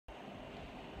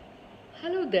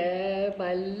Hello there,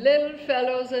 my little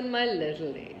fellows and my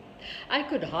little ladies. I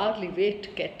could hardly wait to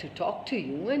get to talk to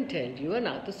you and tell you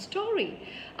another story.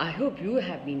 I hope you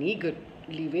have been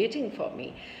eagerly waiting for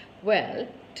me. Well,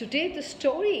 today the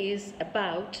story is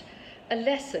about a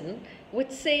lesson which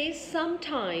says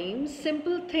sometimes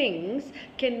simple things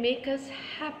can make us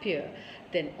happier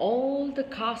than all the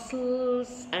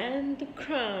castles and the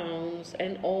crowns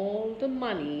and all the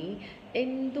money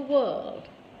in the world.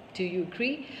 Do you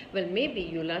agree? Well, maybe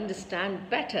you'll understand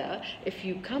better if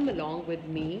you come along with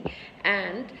me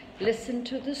and listen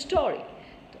to the story.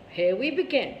 Here we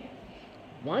begin.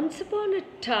 Once upon a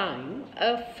time,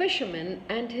 a fisherman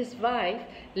and his wife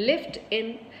lived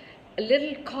in a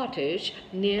little cottage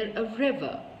near a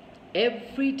river.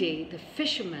 Every day, the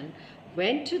fisherman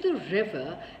went to the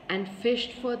river and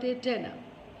fished for their dinner.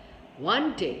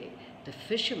 One day, the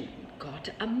fisherman got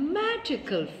a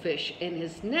magical fish in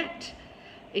his net.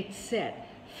 It said,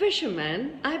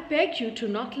 "Fisherman, I beg you to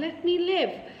not let me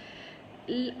live.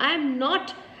 I'm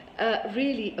not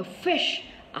really a fish.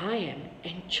 I am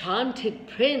enchanted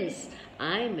prince.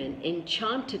 I'm an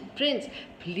enchanted prince.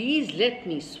 Please let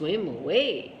me swim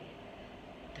away."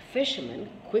 The fisherman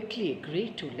quickly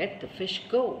agreed to let the fish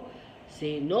go.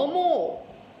 "Say no more,"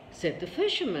 said the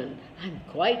fisherman. "I'm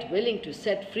quite willing to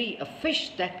set free a fish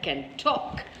that can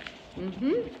talk."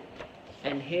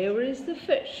 And here is the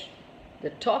fish. The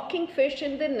talking fish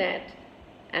in the net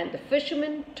and the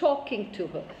fisherman talking to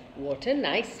her. What a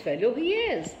nice fellow he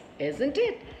is, isn't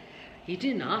it? He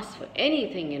didn't ask for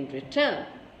anything in return.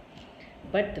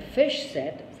 But the fish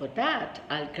said, "For that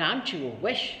I'll grant you a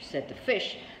wish," said the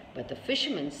fish. But the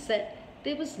fisherman said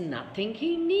there was nothing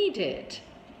he needed.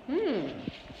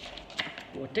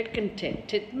 What a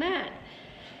contented man.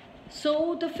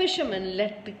 So the fisherman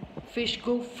let the fish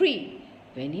go free.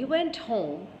 When he went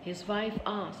home, his wife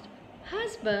asked,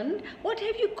 "Husband, what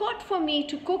have you got for me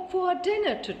to cook for our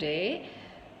dinner today?"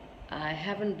 "I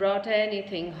haven't brought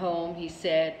anything home," he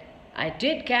said. "I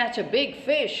did catch a big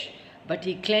fish, but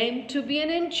he claimed to be an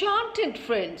enchanted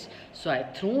prince, so I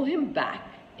threw him back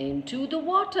into the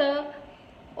water."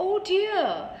 "Oh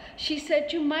dear," she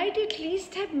said, "you might at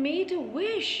least have made a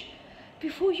wish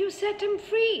before you set him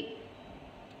free."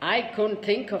 "I couldn't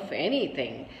think of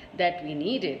anything that we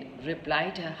needed,"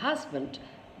 replied her husband.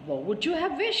 "What would you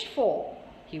have wished for?"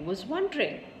 He was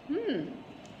wondering.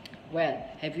 Well,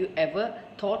 have you ever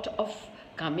thought of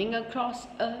coming across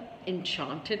an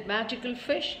enchanted magical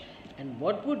fish? And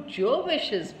what would your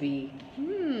wishes be?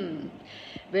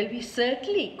 Well, we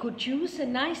certainly could use a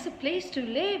nicer place to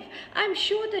live. I'm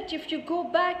sure that if you go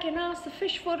back and ask the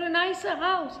fish for a nicer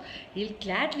house, he'll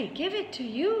gladly give it to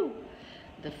you.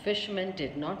 The fisherman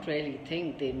did not really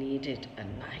think they needed a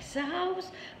nicer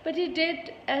house, but he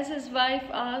did as his wife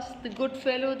asked, the good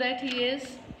fellow that he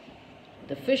is.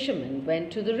 The fisherman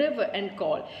went to the river and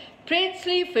called,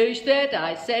 "Princely fish that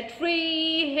I set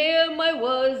free, hear my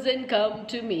words and come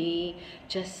to me."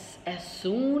 Just as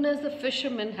soon as the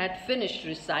fisherman had finished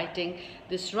reciting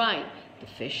this rhyme, the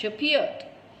fish appeared.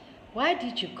 "Why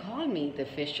did you call me?" the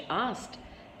fish asked.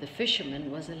 The fisherman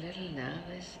was a little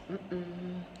nervous.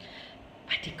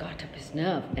 But he got up his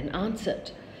nerve and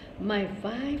answered, "My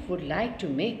wife would like to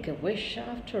make a wish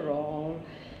after all."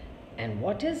 "And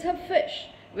what is her fish?"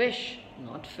 "Wish,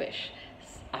 not fish,"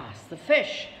 asked the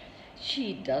fish.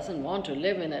 "She doesn't want to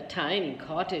live in a tiny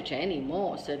cottage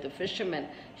anymore," said the fisherman.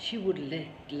 "She would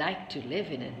like to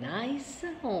live in a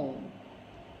nicer home."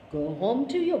 "Go home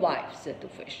to your wife," said the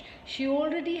fish. "She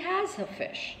already has her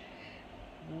fish."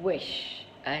 "Wish,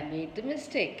 I made the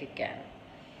mistake again.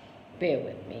 Bear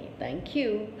with me, thank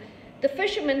you." The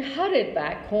fisherman hurried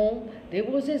back home. There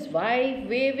was his wife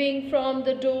waving from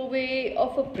the doorway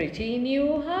of a pretty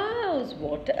new house.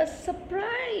 What a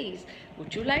surprise!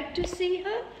 Would you like to see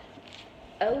her?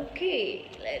 Okay,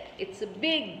 it's a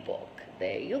big book.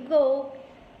 There you go.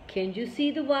 Can you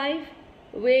see the wife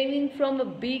waving from a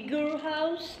bigger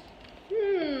house?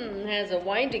 Has a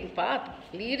winding path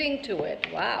leading to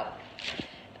it. Wow.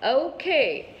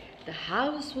 Okay. The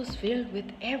house was filled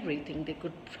with everything they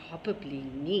could probably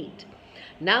need.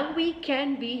 "Now we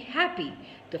can be happy,"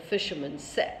 the fisherman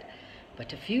said.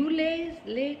 But a few days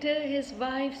later, his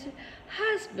wife said,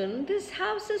 "Husband, this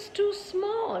house is too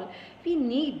small. We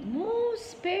need more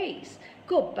space.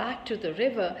 Go back to the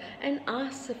river and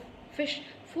ask the fish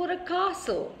for a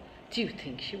castle." Do you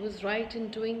think she was right in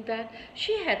doing that?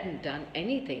 She hadn't done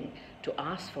anything to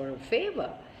ask for a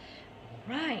favor.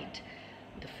 Right.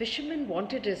 The fisherman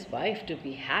wanted his wife to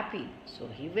be happy, so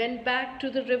he went back to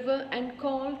the river and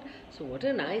called. So what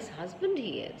a nice husband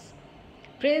he is.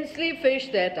 "Princely fish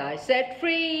that I set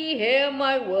free, hear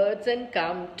my words and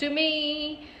come to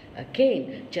me."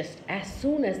 Again, just as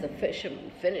soon as the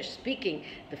fisherman finished speaking,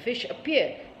 the fish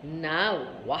appeared. "Now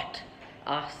what?"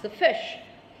 asked the fish.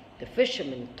 The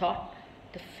fisherman thought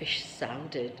the fish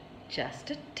sounded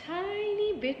just a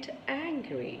tiny bit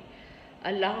angry.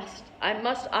 "Alas, I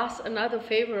must ask another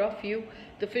favor of you,"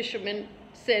 the fisherman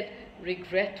said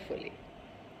regretfully.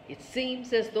 "It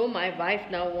seems as though my wife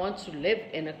now wants to live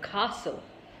in a castle."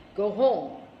 "Go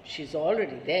home, she's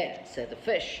already there," said the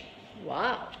fish.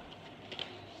 Wow.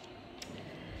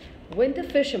 When the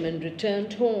fisherman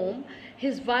returned home,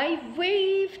 his wife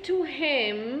waved to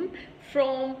him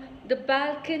from the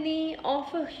balcony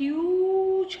of a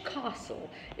huge castle.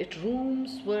 Its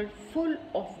rooms were full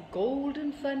of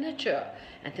golden furniture,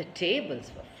 and the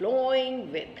tables were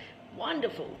flowing with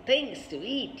wonderful things to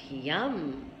eat.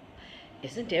 Yum!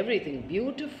 "Isn't everything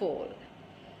beautiful?"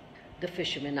 the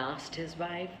fisherman asked his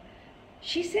wife.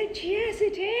 She said, "Yes,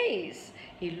 it is."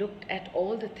 He looked at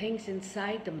all the things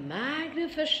inside the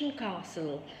magnificent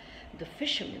castle. The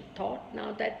fisherman thought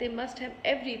now that they must have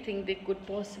everything they could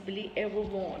possibly ever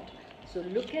want. So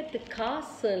look at the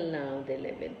castle now they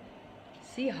live in.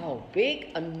 See how big,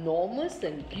 enormous,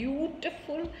 and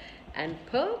beautiful and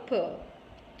purple.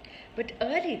 But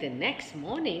early the next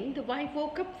morning, the wife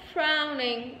woke up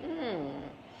frowning.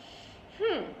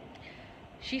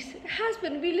 She said,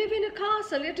 "Husband, we live in a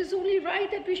castle. It is only right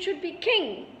that we should be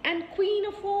king and queen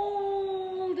of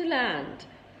all the land."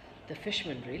 The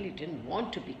fisherman really didn't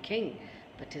want to be king,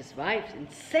 but his wife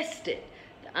insisted.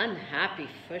 The unhappy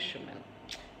fisherman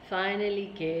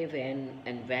finally gave in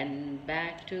and went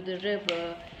back to the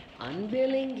river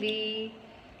unwillingly.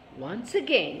 Once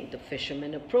again, the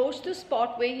fisherman approached the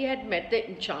spot where he had met the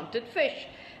enchanted fish,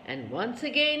 and once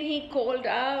again he called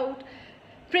out,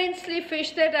 "Princely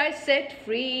fish that I set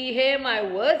free, hear my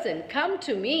words and come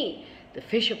to me." The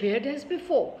fish appeared as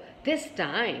before. This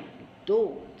time,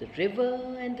 though, the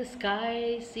river and the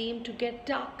sky seemed to get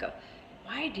darker.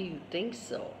 Why do you think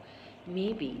so?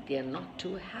 Maybe they are not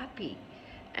too happy.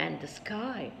 And the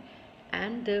sky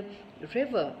and the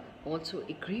river also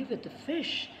agree with the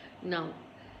fish. Now,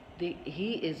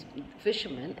 he is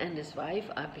fisherman and his wife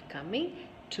are becoming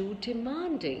too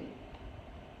demanding.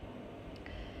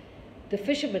 The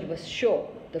fisherman was sure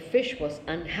the fish was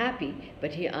unhappy,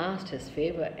 but he asked his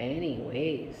favor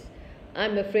anyways.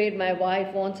 "I'm afraid my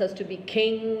wife wants us to be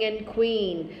king and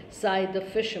queen," sighed the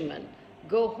fisherman.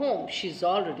 "Go home, she's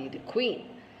already the queen,"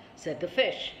 said the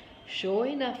fish. Sure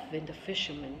enough, when the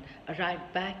fisherman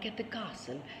arrived back at the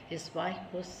castle, his wife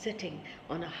was sitting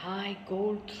on a high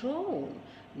gold throne.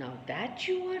 "Now that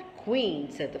you are queen,"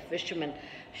 said the fisherman,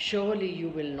 "surely you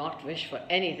will not wish for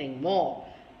anything more."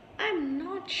 "I'm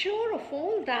not sure of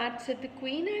all that," said the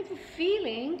queen. "I have a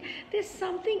feeling there's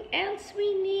something else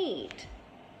we need."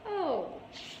 Oh.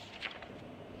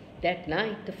 That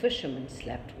night the fisherman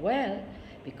slept well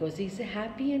because he's a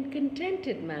happy and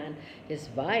contented man. His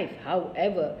wife,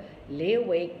 however, lay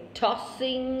awake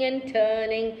tossing and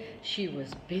turning. She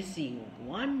was busy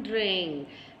wondering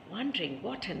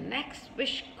what her next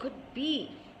wish could be.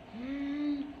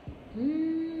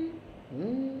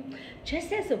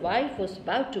 Just as the wife was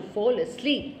about to fall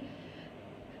asleep,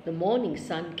 the morning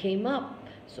sun came up.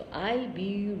 So I'll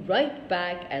be right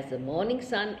back as the morning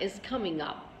sun is coming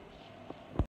up.